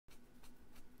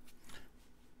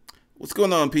What's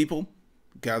going on, people?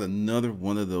 Got another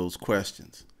one of those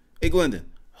questions. Hey,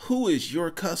 Glendon, who is your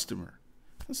customer?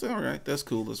 I said, all right, that's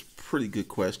cool. That's a pretty good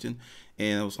question.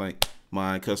 And I was like,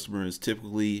 my customer is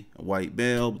typically a white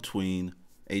male between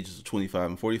ages of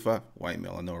 25 and 45. White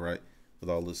male, I know, right?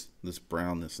 With all this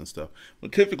brownness and stuff.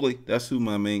 But typically, that's who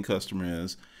my main customer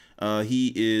is.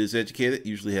 He is educated,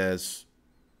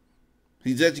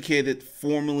 he's educated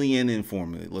formally and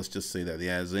informally. Let's just say that he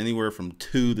has anywhere from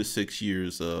 2 to 6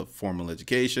 years of formal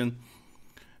education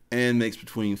and makes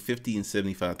between $50,000 and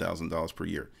 $75,000 per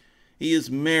year. He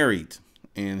is married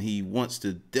and he wants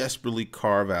to desperately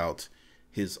carve out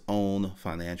his own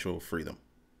financial freedom.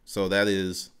 So that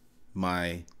is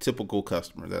my typical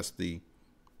customer. That's the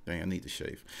dang, I need to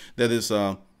shave. That is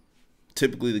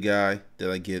typically the guy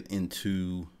that I get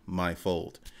into my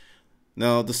fold.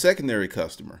 Now, the secondary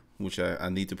customer, which I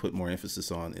need to put more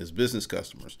emphasis on, is business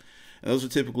customers. And those are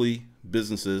typically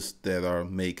businesses that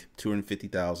make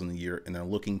 $250,000 a year and are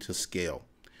looking to scale.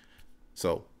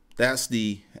 So that's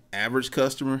the average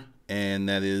customer, and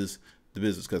that is the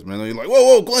business customer. I know you're like,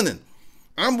 whoa, Glendon,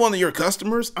 I'm one of your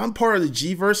customers. I'm part of the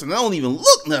G-verse, and I don't even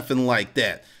look nothing like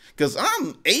that because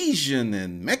I'm Asian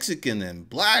and Mexican and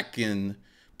black and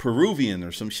Peruvian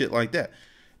or some shit like that.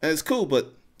 And it's cool,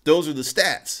 but those are the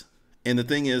stats. And the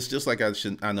thing is, just like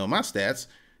I know my stats,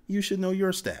 you should know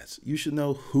your stats. You should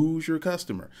know who's your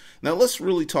customer. Now, let's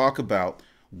really talk about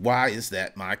why is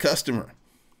that my customer?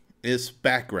 It's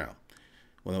background.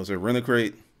 When I was at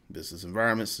Rent-A-Crate, business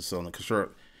environments, to sell and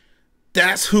construct,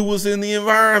 that's who was in the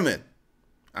environment.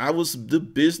 I was the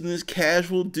business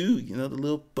casual dude, the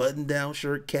little button-down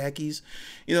shirt, khakis,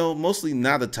 mostly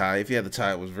not a tie. If you had a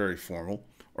tie, it was very formal,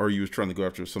 or you was trying to go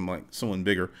after someone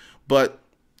bigger. But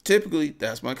typically,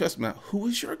 that's my customer. Now, who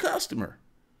is your customer?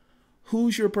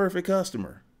 Who's your perfect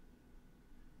customer?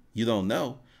 You don't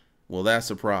know? Well, that's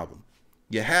a problem.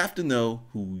 You have to know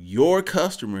who your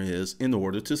customer is in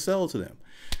order to sell to them.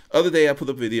 Other day, I put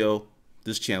up a video,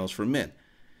 this channel's for men.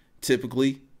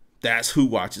 Typically, that's who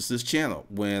watches this channel.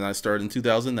 When I started in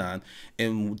 2009,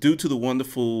 and due to the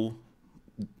wonderful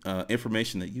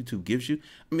information that YouTube gives you,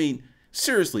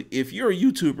 seriously, if you're a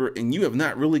YouTuber and you have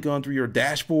not really gone through your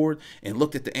dashboard and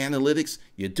looked at the analytics,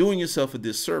 you're doing yourself a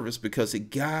disservice because it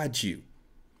guides you.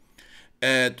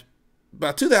 At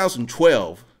about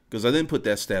 2012, because I didn't put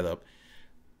that stat up,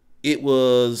 it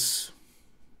was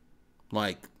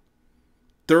like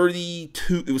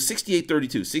 32, it was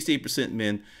 68-32, 68%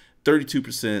 men,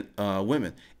 32%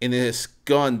 women. And it has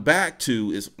gone back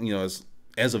to,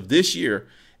 as of this year,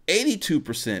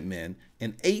 82% men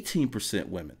and 18%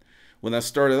 women. When I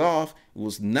started off, it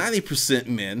was 90%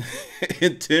 men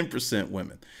and 10%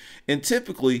 women. And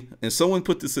typically, and someone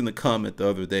put this in the comment the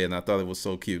other day, and I thought it was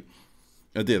so cute.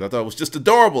 I did. I thought it was just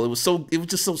adorable. It was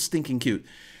just so stinking cute.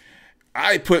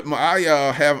 I put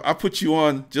you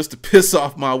on just to piss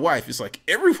off my wife. It's like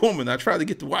every woman I try to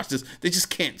get to watch this, they just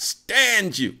can't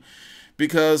stand you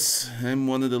because I'm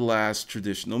one of the last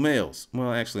traditional males.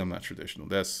 Well, actually, I'm not traditional.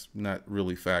 That's not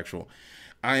really factual.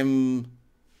 I'm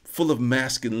full of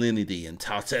masculinity and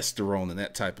testosterone and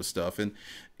that type of stuff. And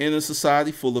in a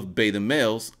society full of beta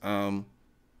males,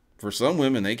 for some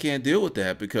women, they can't deal with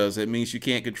that because it means you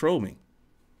can't control me.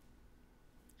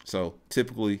 So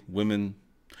typically women,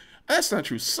 that's not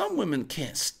true. Some women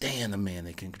can't stand a man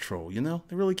they can control,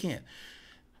 they really can't.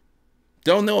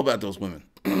 Don't know about those women.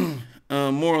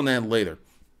 More on that later.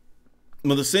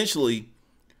 But essentially,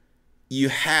 you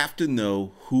have to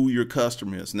know who your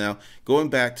customer is. Now, going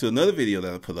back to another video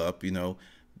that I put up,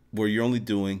 where you're only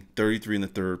doing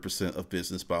 33.3% of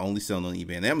business by only selling on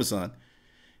eBay and Amazon,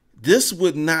 this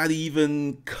would not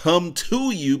even come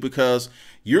to you because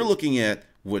you're looking at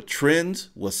what trends,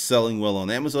 was selling well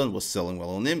on Amazon, was selling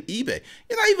well on eBay.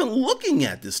 You're not even looking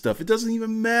at this stuff. It doesn't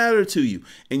even matter to you.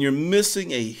 And you're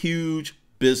missing a huge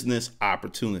business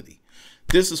opportunity.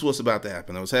 This is what's about to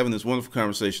happen. I was having this wonderful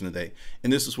conversation today,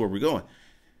 and this is where we're going.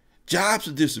 Jobs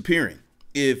are disappearing.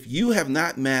 If you have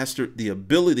not mastered the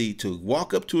ability to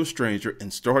walk up to a stranger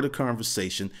and start a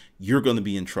conversation, you're going to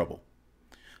be in trouble.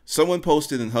 Someone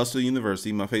posted in Hustle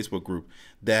University, my Facebook group,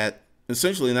 that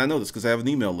essentially, and I know this because I have an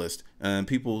email list, and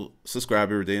people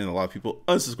subscribe every day, and a lot of people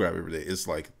unsubscribe every day. It's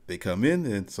like they come in,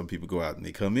 and some people go out, and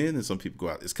they come in, and some people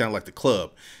go out. It's kind of like the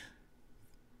club.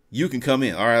 You can come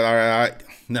in. All right.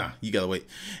 Nah, you got to wait.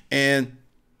 And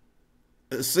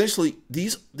essentially,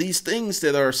 these things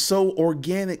that are so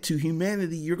organic to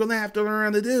humanity, you're going to have to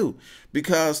learn how to do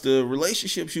because the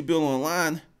relationships you build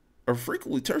online are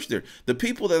frequently tertiary. The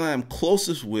people that I'm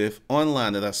closest with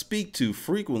online that I speak to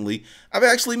frequently, I've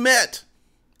actually met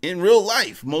in real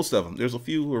life. Most of them. There's a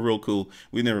few who are real cool.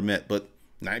 We never met, but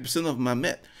 90% of them I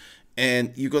met.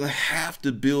 And you're going to have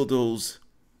to build those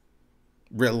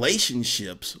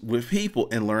relationships with people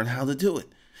and learn how to do it.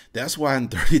 That's why in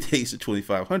 30 days to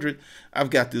 2,500, I've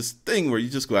got this thing where you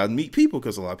just go out and meet people,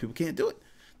 because a lot of people can't do it.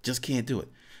 Just can't do it.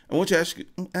 I want you to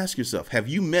ask yourself, have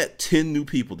you met 10 new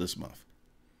people this month?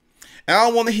 And I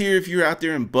don't want to hear if you're out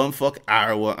there in bumfuck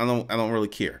Iowa. I don't really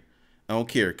care. I don't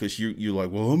care, because you're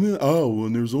like, well, I'm in Iowa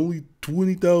and there's only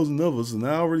 20,000 of us and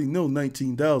I already know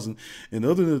 19,000, and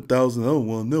other than 1,000, I don't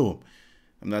want to know them.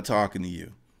 I'm not talking to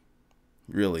you.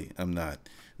 Really, I'm not.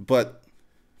 But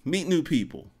meet new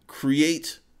people,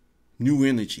 create new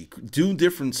energy, do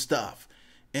different stuff,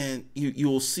 and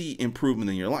you'll see improvement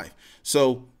in your life.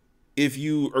 So if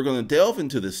you are going to delve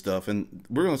into this stuff, and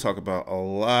we're going to talk about a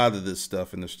lot of this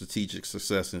stuff in the Strategic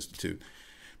Success Institute,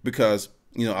 because,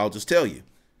 I'll just tell you,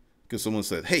 because someone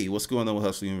said, hey, what's going on with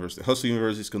Hustle University? Hustle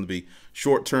University is going to be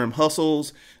short-term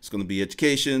hustles. It's going to be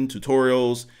education,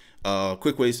 tutorials,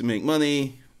 quick ways to make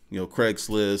money,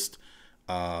 Craigslist,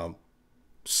 a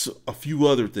few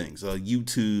other things,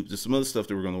 YouTube, there's some other stuff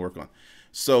that we're going to work on.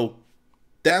 So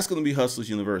that's going to be Hustlers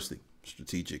University.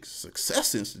 Strategic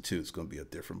Success Institute is going to be a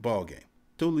different ball game.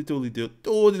 Totally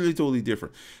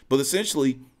different. But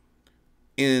essentially,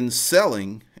 in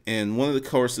selling, and one of the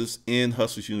courses in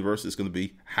Hustlers University is going to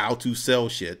be how to sell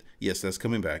shit. Yes, that's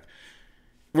coming back.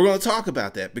 We're going to talk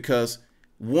about that, because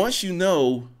once you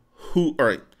know who, all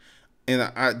right, and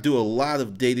I do a lot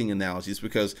of dating analogies,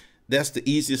 because that's the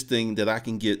easiest thing that I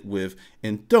can get with.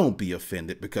 And don't be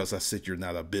offended because I said you're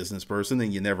not a business person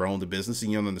and you never owned a business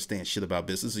and you don't understand shit about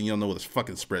business and you don't know what a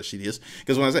fucking spreadsheet is.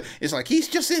 Because when I say, it's like, he's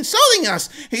just insulting us.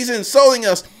 He's insulting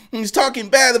us. He's talking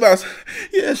bad about us.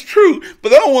 Yeah, it's true,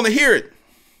 but I don't want to hear it.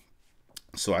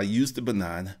 So I use the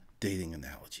benign dating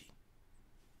analogy.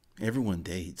 Everyone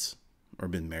dates or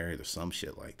been married or some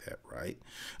shit like that, right?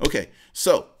 Okay,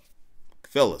 so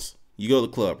fellas, you go to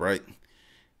the club, right?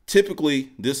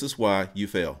 Typically, this is why you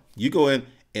fail. You go in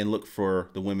and look for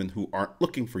the women who aren't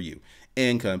looking for you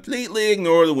and completely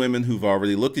ignore the women who've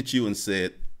already looked at you and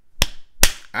said,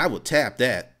 I will tap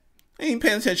that. Ain't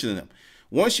paying attention to them.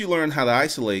 Once you learn how to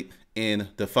isolate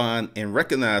and define and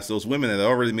recognize those women that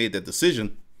already made that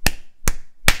decision,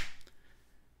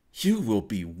 you will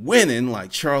be winning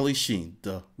like Charlie Sheen.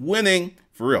 The winning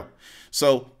for real.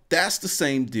 So that's the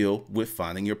same deal with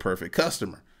finding your perfect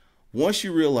customer. Once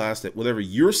you realize that whatever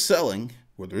you're selling,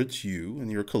 whether it's you and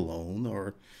your cologne,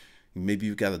 or maybe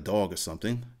you've got a dog or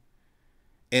something,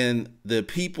 and the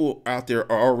people out there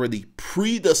are already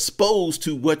predisposed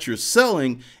to what you're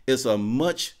selling, it's a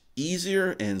much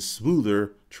easier and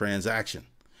smoother transaction.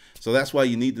 So that's why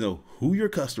you need to know who your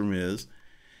customer is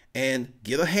and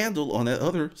get a handle on that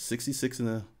other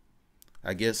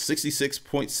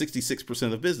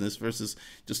 66.66% of business versus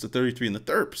just the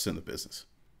 33% of business.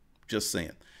 Just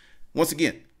saying. Once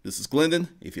again, this is Glendon.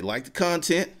 If you like the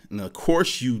content, and of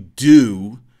course you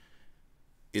do,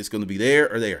 it's going to be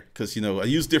there or there. Because, I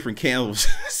use different candles.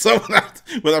 So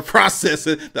when I process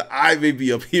it, the eye may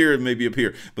be up here, it may be up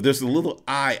here. But there's a little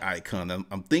eye icon.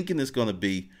 I'm thinking it's going to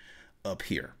be up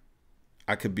here.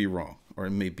 I could be wrong. Or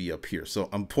it may be up here. So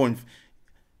I'm pointing.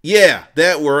 Yeah,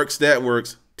 that works. That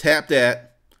works. Tap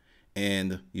that.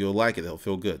 And you'll like it. It'll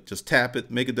feel good. Just tap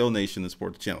it. Make a donation and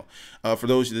support the channel. For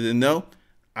those that didn't know,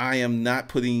 I am not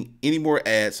putting any more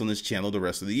ads on this channel the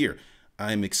rest of the year.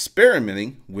 I'm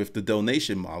experimenting with the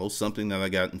donation model, something that I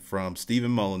got from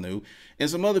Stephen Molyneux and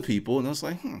some other people. And I was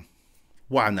like,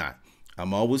 why not?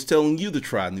 I'm always telling you to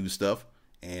try new stuff.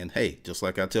 And hey, just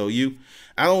like I tell you,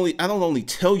 I don't only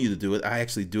tell you to do it, I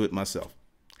actually do it myself.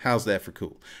 How's that for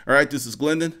cool? All right, this is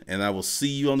Glendon, and I will see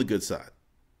you on the good side.